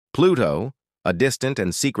Pluto, a distant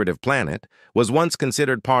and secretive planet, was once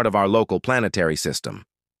considered part of our local planetary system.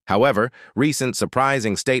 However, recent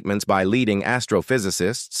surprising statements by leading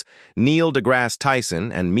astrophysicists Neil deGrasse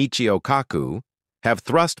Tyson and Michio Kaku have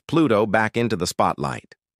thrust Pluto back into the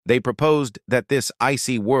spotlight. They proposed that this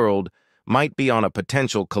icy world might be on a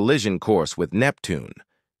potential collision course with Neptune.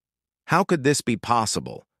 How could this be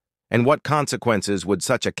possible, and what consequences would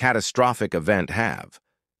such a catastrophic event have?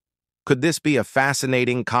 Could this be a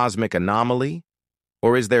fascinating cosmic anomaly,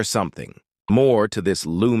 or is there something more to this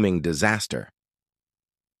looming disaster?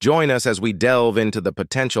 Join us as we delve into the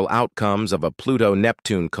potential outcomes of a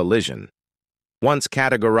Pluto-Neptune collision. Once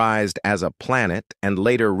categorized as a planet and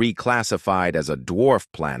later reclassified as a dwarf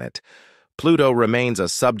planet, Pluto remains a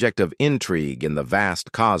subject of intrigue in the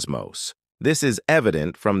vast cosmos. This is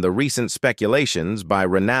evident from the recent speculations by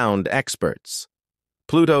renowned experts.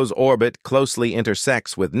 Pluto's orbit closely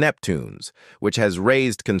intersects with Neptune's, which has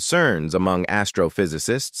raised concerns among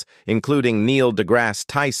astrophysicists, including Neil deGrasse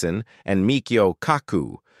Tyson and Michio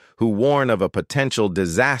Kaku, who warn of a potential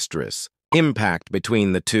disastrous impact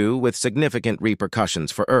between the two with significant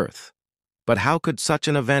repercussions for Earth. But how could such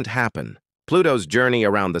an event happen? Pluto's journey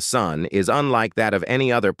around the Sun is unlike that of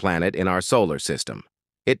any other planet in our solar system.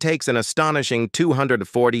 It takes an astonishing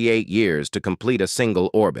 248 years to complete a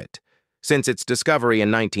single orbit. Since its discovery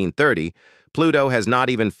in 1930, Pluto has not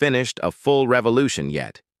even finished a full revolution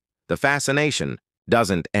yet. The fascination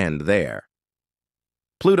doesn't end there.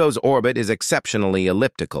 Pluto's orbit is exceptionally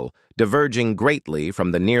elliptical, diverging greatly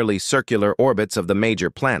from the nearly circular orbits of the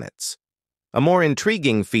major planets. A more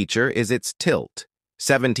intriguing feature is its tilt,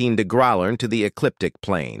 17 degraalern to the ecliptic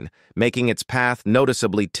plane, making its path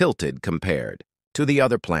noticeably tilted compared to the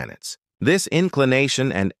other planets. This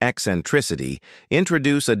inclination and eccentricity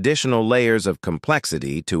introduce additional layers of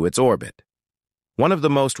complexity to its orbit. One of the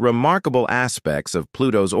most remarkable aspects of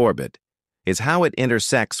Pluto's orbit is how it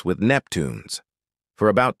intersects with Neptune's. For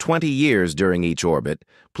about 20 years during each orbit,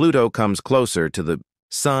 Pluto comes closer to the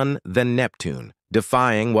Sun than Neptune,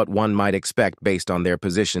 defying what one might expect based on their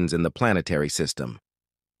positions in the planetary system.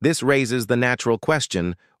 This raises the natural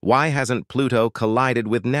question, why hasn't Pluto collided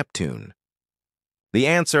with Neptune? The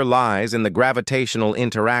answer lies in the gravitational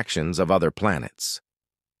interactions of other planets.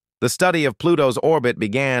 The study of Pluto's orbit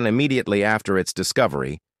began immediately after its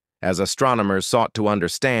discovery, as astronomers sought to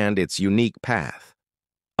understand its unique path.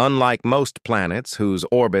 Unlike most planets whose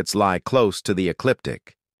orbits lie close to the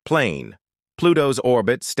ecliptic plane, Pluto's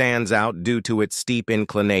orbit stands out due to its steep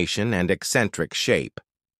inclination and eccentric shape.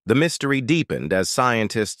 The mystery deepened as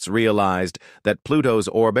scientists realized that Pluto's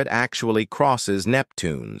orbit actually crosses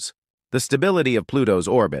Neptune's. The stability of Pluto's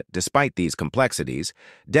orbit, despite these complexities,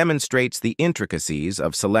 demonstrates the intricacies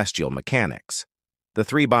of celestial mechanics. The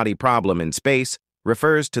three-body problem in space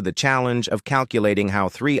refers to the challenge of calculating how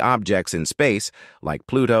three objects in space, like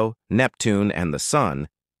Pluto, Neptune, and the Sun,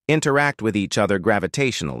 interact with each other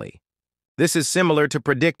gravitationally. This is similar to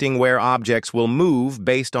predicting where objects will move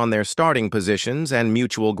based on their starting positions and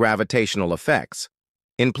mutual gravitational effects.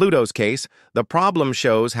 In Pluto's case, the problem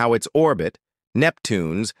shows how its orbit,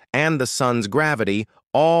 Neptune's, and the Sun's gravity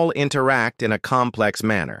all interact in a complex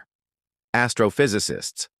manner.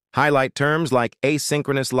 Astrophysicists highlight terms like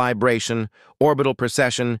asynchronous libration, orbital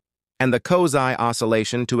precession, and the Kozai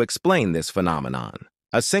oscillation to explain this phenomenon.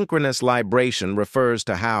 Asynchronous libration refers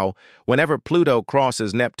to how, whenever Pluto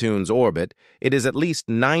crosses Neptune's orbit, it is at least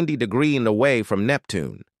 90 degrees away from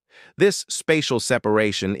Neptune. This spatial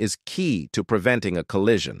separation is key to preventing a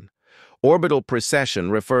collision. Orbital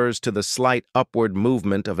precession refers to the slight upward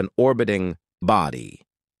movement of an orbiting body.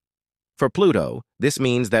 For Pluto, this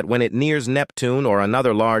means that when it nears Neptune or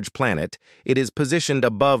another large planet, it is positioned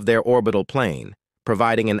above their orbital plane,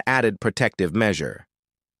 providing an added protective measure.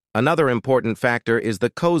 Another important factor is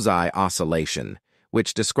the Kozai oscillation,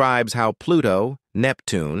 which describes how Pluto,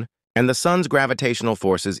 Neptune, and the Sun's gravitational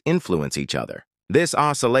forces influence each other. This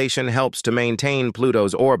oscillation helps to maintain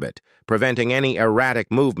Pluto's orbit, preventing any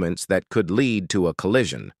erratic movements that could lead to a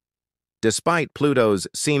collision. Despite Pluto's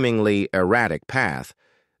seemingly erratic path,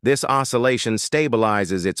 this oscillation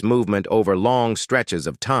stabilizes its movement over long stretches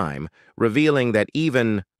of time, revealing that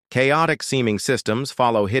even chaotic-seeming systems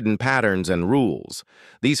follow hidden patterns and rules.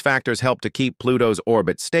 These factors help to keep Pluto's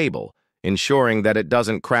orbit stable, ensuring that it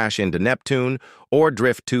doesn't crash into Neptune or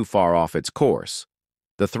drift too far off its course.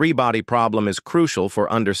 The three-body problem is crucial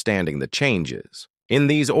for understanding the changes in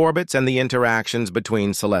these orbits and the interactions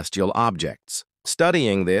between celestial objects.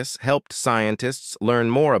 Studying this helped scientists learn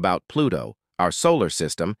more about Pluto, our solar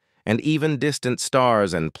system, and even distant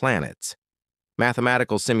stars and planets.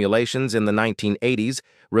 Mathematical simulations in the 1980s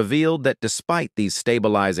revealed that despite these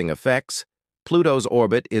stabilizing effects, Pluto's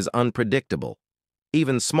orbit is unpredictable.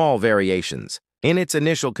 Even small variations in its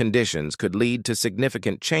initial conditions could lead to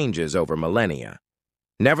significant changes over millennia.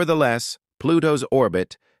 Nevertheless, Pluto's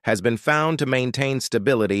orbit has been found to maintain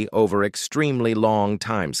stability over extremely long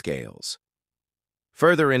timescales.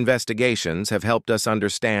 Further investigations have helped us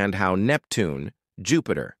understand how Neptune,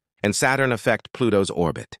 Jupiter, and Saturn affect Pluto's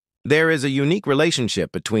orbit. There is a unique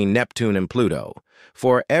relationship between Neptune and Pluto.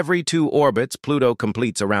 For every 2 orbits Pluto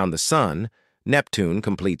completes around the Sun, Neptune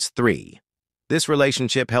completes 3. This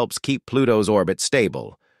relationship helps keep Pluto's orbit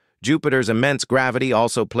stable. Jupiter's immense gravity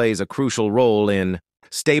also plays a crucial role in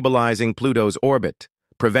stabilizing Pluto's orbit,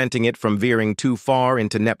 preventing it from veering too far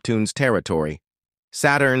into Neptune's territory.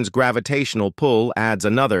 Saturn's gravitational pull adds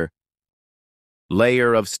another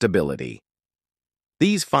layer of stability.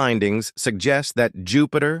 These findings suggest that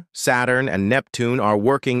Jupiter, Saturn, and Neptune are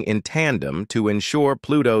working in tandem to ensure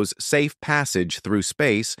Pluto's safe passage through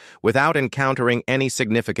space without encountering any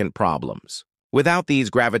significant problems. Without these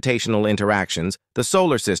gravitational interactions, the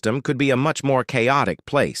solar system could be a much more chaotic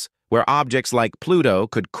place, where objects like Pluto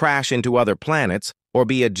could crash into other planets or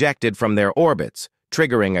be ejected from their orbits,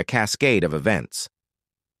 triggering a cascade of events.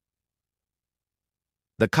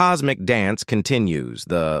 The cosmic dance continues,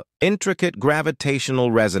 the intricate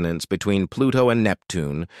gravitational resonance between Pluto and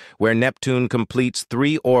Neptune, where Neptune completes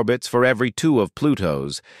 3 orbits for every 2 of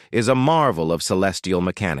Pluto's, is a marvel of celestial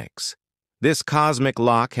mechanics. This cosmic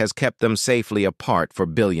lock has kept them safely apart for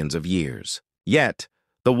billions of years. Yet,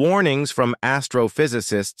 the warnings from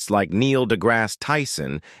astrophysicists like Neil deGrasse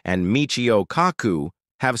Tyson and Michio Kaku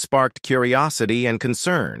have sparked curiosity and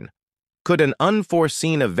concern. Could an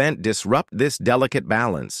unforeseen event disrupt this delicate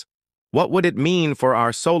balance? What would it mean for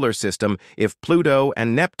our solar system if Pluto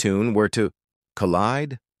and Neptune were to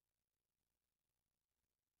collide?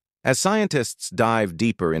 As scientists dive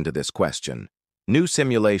deeper into this question, new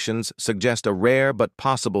simulations suggest a rare but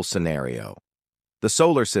possible scenario. The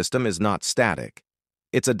solar system is not static.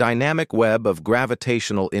 It's a dynamic web of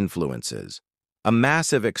gravitational influences. A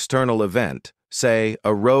massive external event, say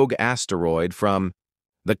a rogue asteroid from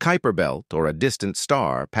the Kuiper Belt or a distant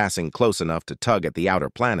star passing close enough to tug at the outer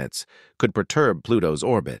planets, could perturb Pluto's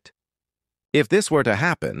orbit. If this were to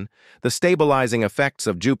happen, the stabilizing effects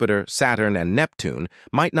of Jupiter, Saturn, and Neptune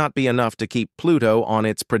might not be enough to keep Pluto on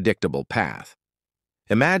its predictable path.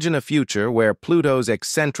 Imagine a future where Pluto's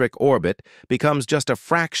eccentric orbit becomes just a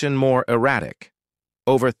fraction more erratic.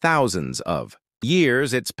 Over thousands of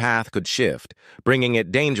years, its path could shift, bringing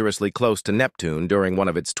it dangerously close to Neptune during one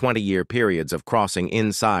of its 20-year periods of crossing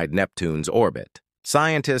inside Neptune's orbit.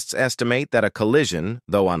 Scientists estimate that a collision,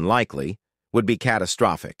 though unlikely, would be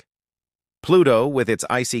catastrophic. Pluto, with its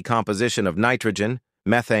icy composition of nitrogen,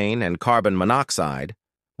 methane, and carbon monoxide,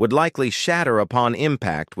 would likely shatter upon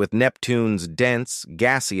impact with Neptune's dense,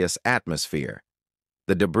 gaseous atmosphere.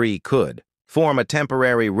 The debris could form a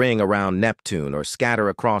temporary ring around Neptune or scatter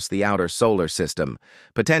across the outer solar system,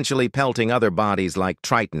 potentially pelting other bodies like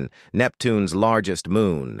Triton, Neptune's largest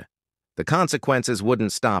moon. The consequences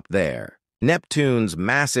wouldn't stop there. Neptune's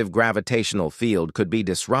massive gravitational field could be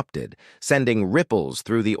disrupted, sending ripples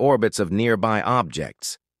through the orbits of nearby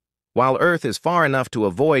objects. While Earth is far enough to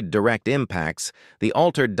avoid direct impacts, the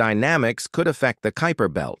altered dynamics could affect the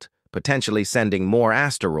Kuiper Belt, potentially sending more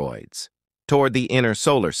asteroids toward the inner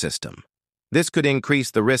solar system. This could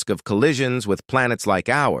increase the risk of collisions with planets like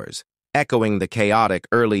ours, echoing the chaotic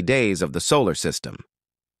early days of the solar system.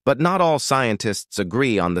 But not all scientists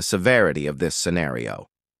agree on the severity of this scenario.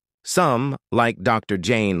 Some, like Dr.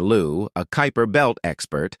 Jane Liu, a Kuiper Belt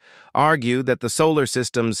expert, argue that the solar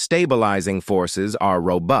system's stabilizing forces are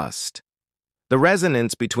robust. The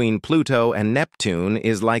resonance between Pluto and Neptune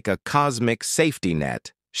is like a cosmic safety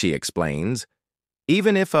net, she explains.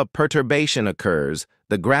 Even if a perturbation occurs,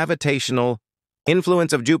 the gravitational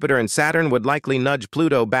influence of Jupiter and Saturn would likely nudge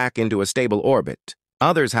Pluto back into a stable orbit.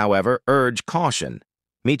 Others, however, urge caution.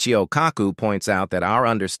 Michio Kaku points out that our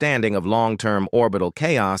understanding of long-term orbital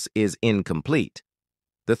chaos is incomplete.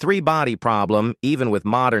 The three-body problem, even with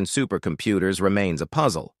modern supercomputers, remains a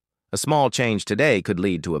puzzle. A small change today could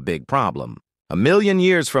lead to a big problem. 1,000,000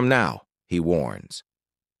 years from now, he warns.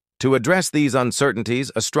 To address these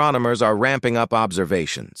uncertainties, astronomers are ramping up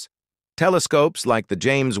observations. Telescopes like the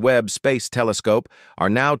James Webb Space Telescope are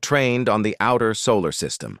now trained on the outer solar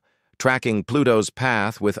system, tracking Pluto's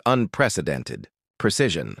path with unprecedented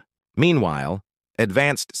precision. Meanwhile,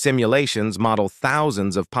 advanced simulations model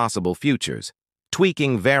thousands of possible futures,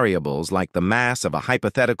 tweaking variables like the mass of a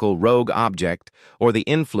hypothetical rogue object or the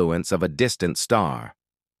influence of a distant star.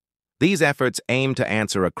 These efforts aim to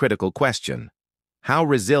answer a critical question: how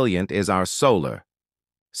resilient is our solar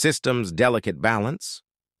system's delicate balance?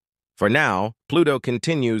 For now, Pluto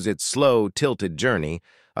continues its slow, tilted journey,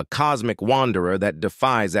 a cosmic wanderer that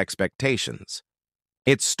defies expectations.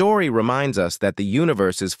 Its story reminds us that the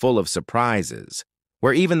universe is full of surprises,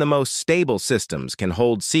 where even the most stable systems can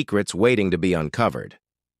hold secrets waiting to be uncovered.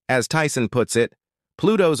 As Tyson puts it,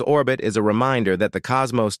 Pluto's orbit is a reminder that the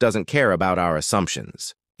cosmos doesn't care about our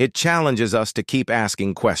assumptions. It challenges us to keep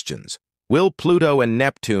asking questions. Will Pluto and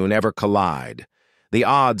Neptune ever collide? The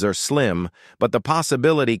odds are slim, but the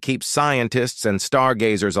possibility keeps scientists and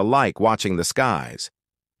stargazers alike watching the skies.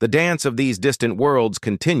 The dance of these distant worlds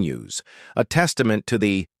continues, a testament to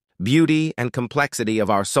the beauty and complexity of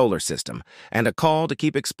our solar system, and a call to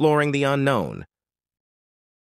keep exploring the unknown.